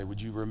back and say, would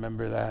you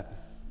remember that?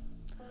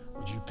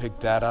 Would you pick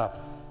that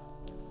up?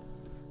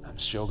 I'm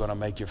still going to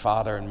make your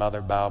father and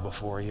mother bow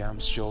before you. I'm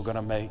still going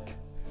to make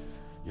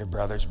your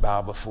brothers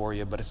bow before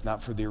you, but it's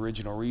not for the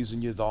original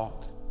reason you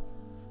thought.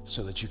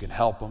 So that you can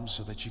help them,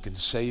 so that you can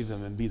save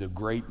them and be the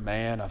great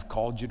man I've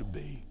called you to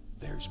be.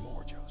 There's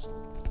more, Joseph.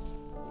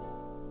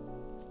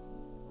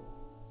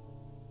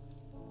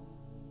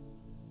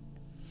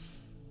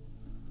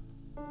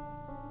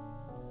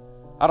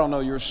 I don't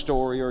know your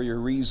story or your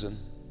reason,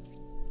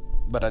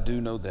 but I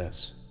do know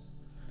this.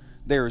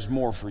 There is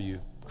more for you,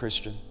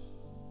 Christian,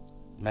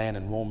 man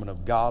and woman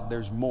of God.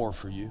 There's more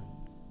for you.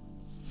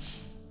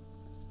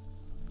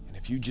 And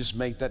if you just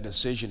make that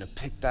decision to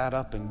pick that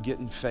up and get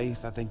in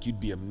faith, I think you'd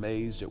be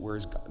amazed at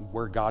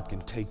where God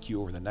can take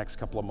you over the next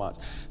couple of months.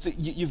 See,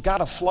 you've got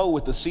to flow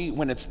with the seed.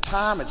 When it's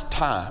time, it's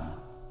time.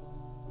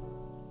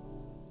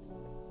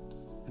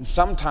 And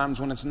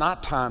sometimes when it's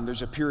not time,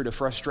 there's a period of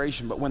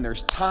frustration. But when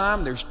there's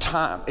time, there's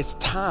time. It's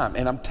time.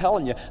 And I'm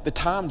telling you, the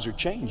times are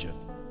changing.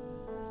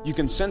 You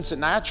can sense it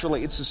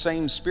naturally. It's the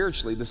same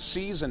spiritually. The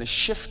season is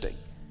shifting.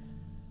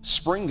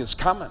 Spring is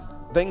coming.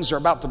 Things are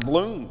about to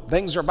bloom.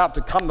 Things are about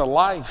to come to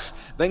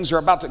life. Things are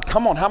about to,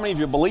 come on, how many of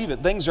you believe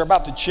it? Things are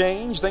about to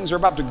change. Things are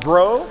about to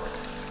grow.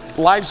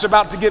 Life's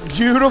about to get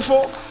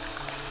beautiful.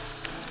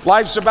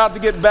 Life's about to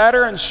get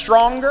better and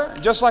stronger.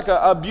 Just like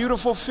a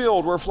beautiful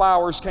field where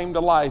flowers came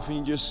to life and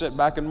you just sit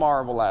back and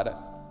marvel at it.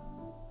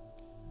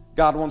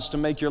 God wants to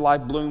make your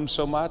life bloom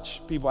so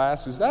much. People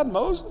ask, is that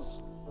Moses?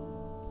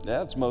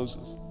 Yeah, it's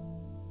Moses.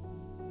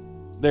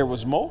 There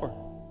was more.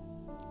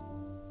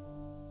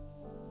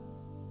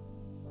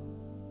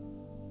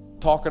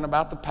 Talking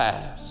about the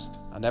past.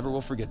 I never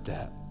will forget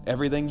that.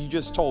 Everything you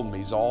just told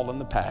me is all in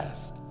the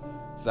past.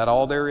 Is that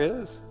all there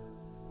is?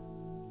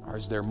 Or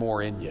is there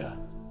more in you?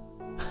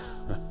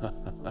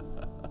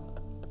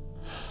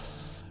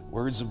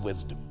 Words of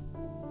wisdom.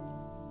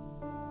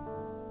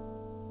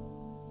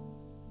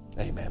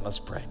 Amen. Let's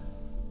pray.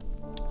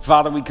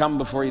 Father, we come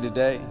before you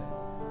today.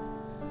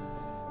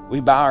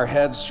 We bow our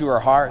heads to our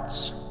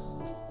hearts.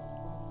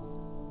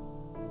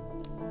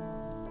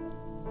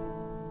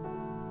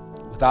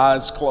 With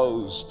eyes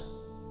closed,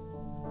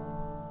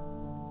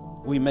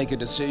 we make a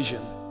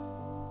decision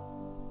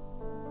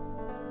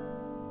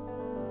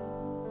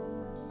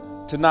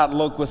to not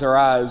look with our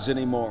eyes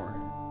anymore.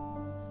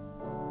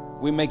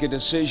 We make a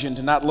decision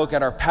to not look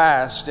at our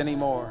past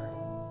anymore.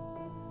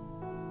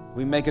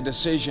 We make a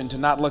decision to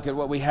not look at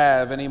what we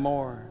have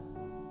anymore.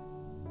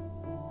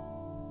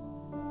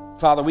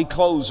 Father, we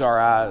close our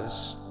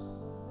eyes.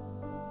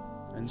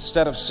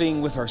 Instead of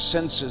seeing with our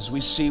senses, we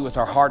see with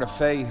our heart of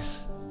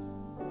faith.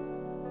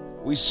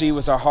 We see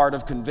with our heart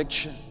of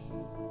conviction.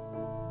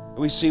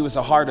 We see with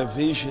a heart of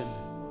vision.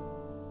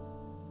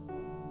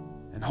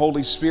 And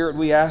Holy Spirit,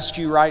 we ask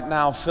you right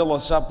now, fill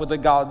us up with a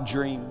God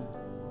dream.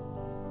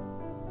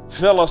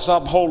 Fill us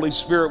up, Holy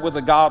Spirit, with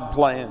a God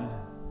plan.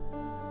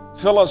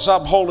 Fill us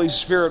up, Holy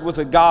Spirit, with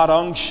a God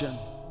unction.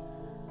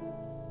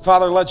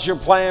 Father, let your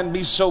plan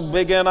be so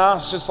big in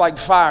us, it's like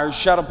fire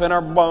shut up in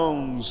our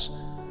bones.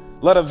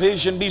 Let a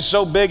vision be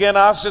so big in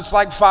us, it's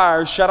like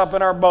fire shut up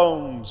in our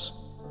bones.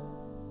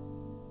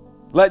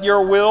 Let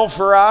your will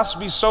for us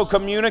be so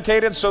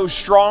communicated so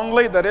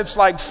strongly that it's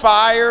like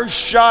fire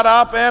shut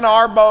up in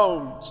our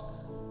bones.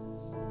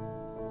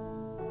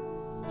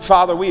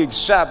 Father, we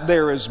accept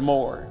there is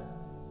more.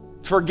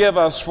 Forgive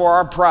us for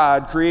our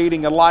pride,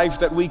 creating a life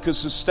that we could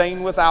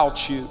sustain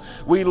without you.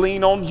 We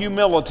lean on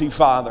humility,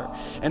 Father.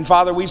 And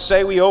Father, we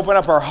say we open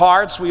up our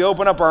hearts, we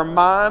open up our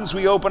minds,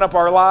 we open up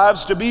our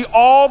lives to be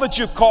all that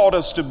you've called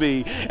us to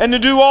be and to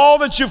do all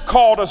that you've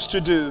called us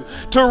to do,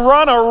 to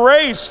run a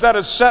race that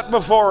is set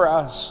before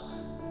us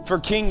for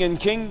King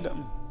and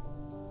kingdom,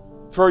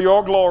 for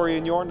your glory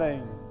and your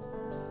name.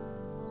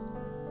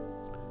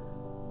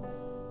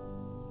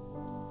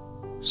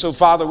 So,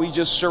 Father, we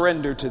just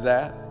surrender to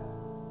that.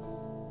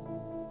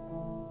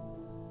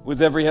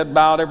 With every head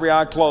bowed, every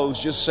eye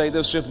closed, just say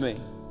this with me.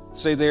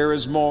 Say, there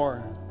is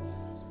more.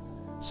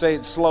 Say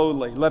it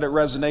slowly. Let it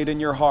resonate in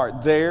your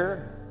heart.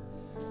 There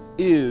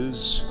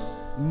is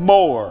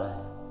more.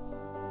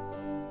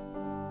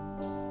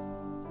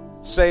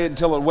 Say it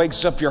until it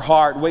wakes up your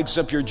heart, wakes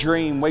up your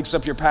dream, wakes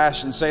up your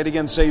passion. Say it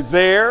again. Say,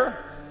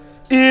 there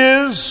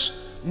is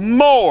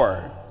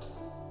more.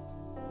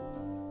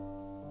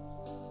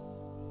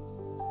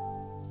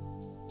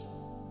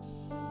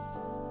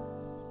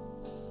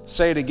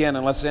 Say it again,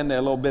 and let's end it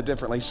a little bit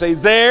differently. Say,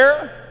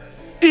 there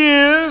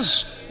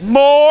is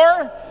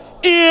more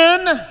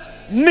in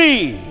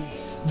me.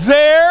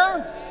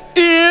 There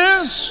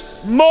is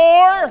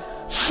more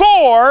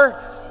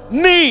for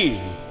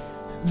me.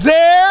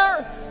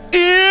 There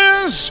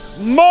is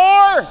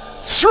more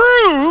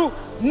through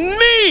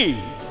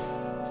me.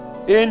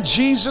 In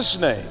Jesus'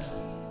 name.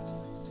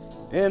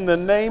 In the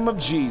name of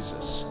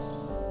Jesus.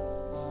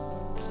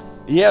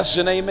 Yes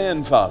and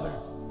amen, Father.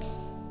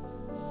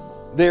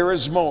 There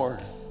is more.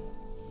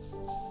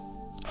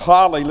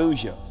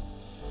 Hallelujah.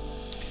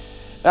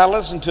 Now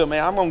listen to me.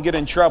 I'm going to get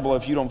in trouble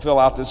if you don't fill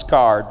out this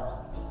card.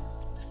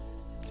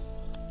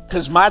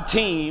 Because my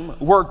team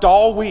worked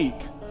all week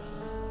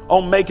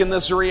on making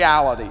this a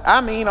reality. I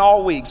mean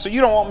all week. So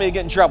you don't want me to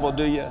get in trouble,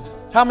 do you?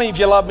 How many of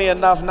you love me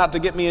enough not to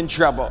get me in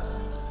trouble?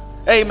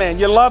 Amen.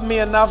 You love me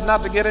enough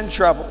not to get in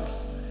trouble.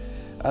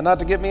 Not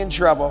to get me in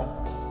trouble.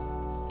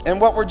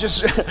 And what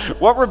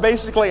we're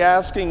basically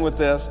asking with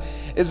this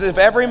is, if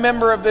every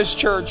member of this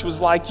church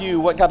was like you,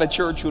 what kind of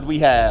church would we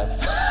have?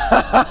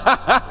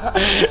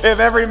 If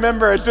every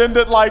member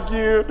attended like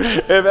you,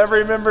 if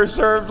every member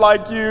served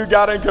like you,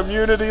 got in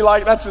community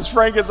like, that's as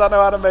frank as I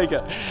know how to make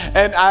it.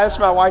 And I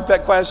asked my wife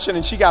that question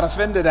and she got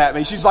offended at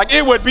me. She's like,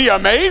 it would be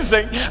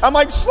amazing. I'm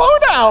like, slow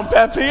down,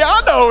 Peppy.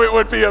 I know it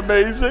would be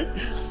amazing.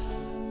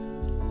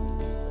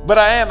 But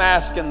I am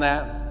asking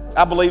that.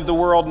 I believe the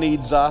world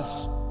needs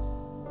us.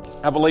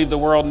 I believe the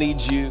world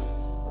needs you,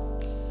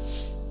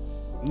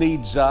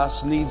 needs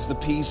us, needs the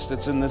peace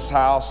that's in this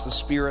house, the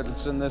spirit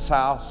that's in this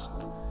house.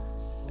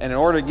 And in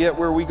order to get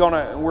where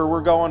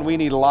we're going, we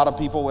need a lot of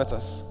people with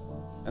us.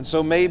 And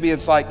so maybe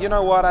it's like, you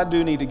know what, I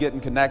do need to get in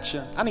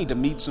connection. I need to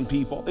meet some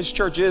people. This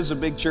church is a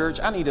big church.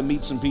 I need to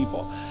meet some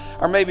people.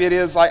 Or maybe it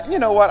is like, you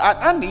know what,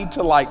 I need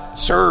to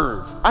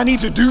serve. I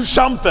need to do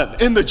something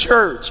in the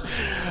church.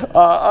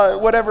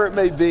 Whatever it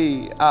may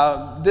be.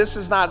 This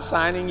is not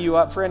signing you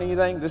up for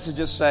anything. This is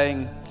just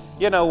saying,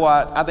 you know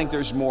what, I think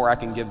there's more I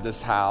can give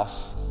this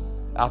house.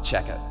 I'll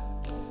check it.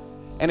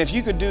 And if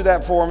you could do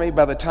that for me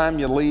by the time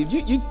you leave,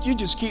 you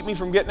just keep me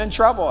from getting in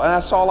trouble. And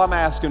that's all I'm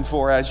asking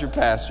for as your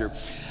pastor.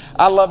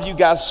 I love you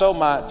guys so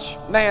much.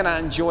 Man, I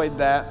enjoyed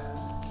that.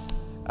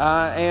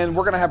 And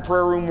we're going to have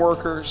prayer room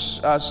workers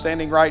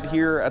standing right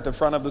here at the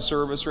front of the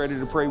service, ready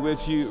to pray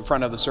with you.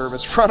 Front of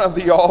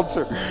the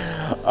altar,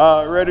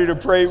 ready to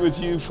pray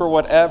with you for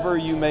whatever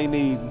you may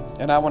need.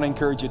 And I want to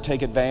encourage you to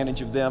take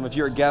advantage of them. If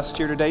you're a guest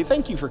here today,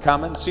 thank you for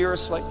coming.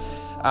 Seriously.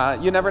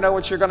 You never know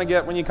what you're going to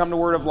get when you come to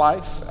Word of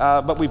Life.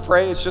 But we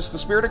pray it's just the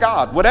Spirit of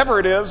God. Whatever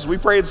it is, we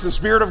pray it's the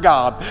Spirit of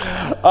God.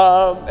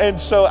 And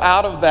so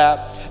out of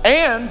that,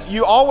 And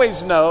you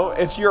always know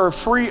if you're a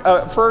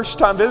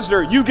first-time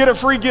visitor, you get a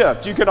free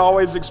gift. You can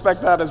always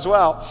expect that as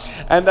well.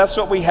 And that's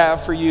what we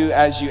have for you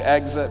as you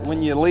exit.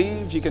 When you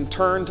leave, you can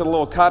turn to the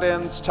little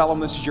cut-ins, tell them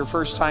this is your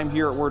first time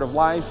here at Word of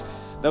Life.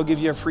 They'll give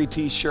you a free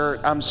t-shirt.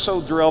 I'm so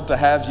thrilled to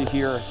have you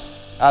here.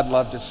 I'd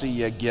love to see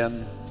you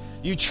again.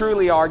 You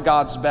truly are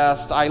God's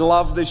best. I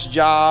love this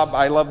job.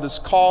 I love this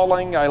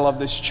calling. I love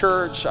this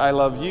church. I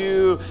love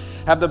you.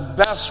 Have the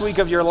best week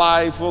of your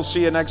life. We'll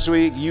see you next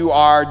week. You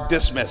are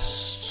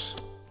dismissed.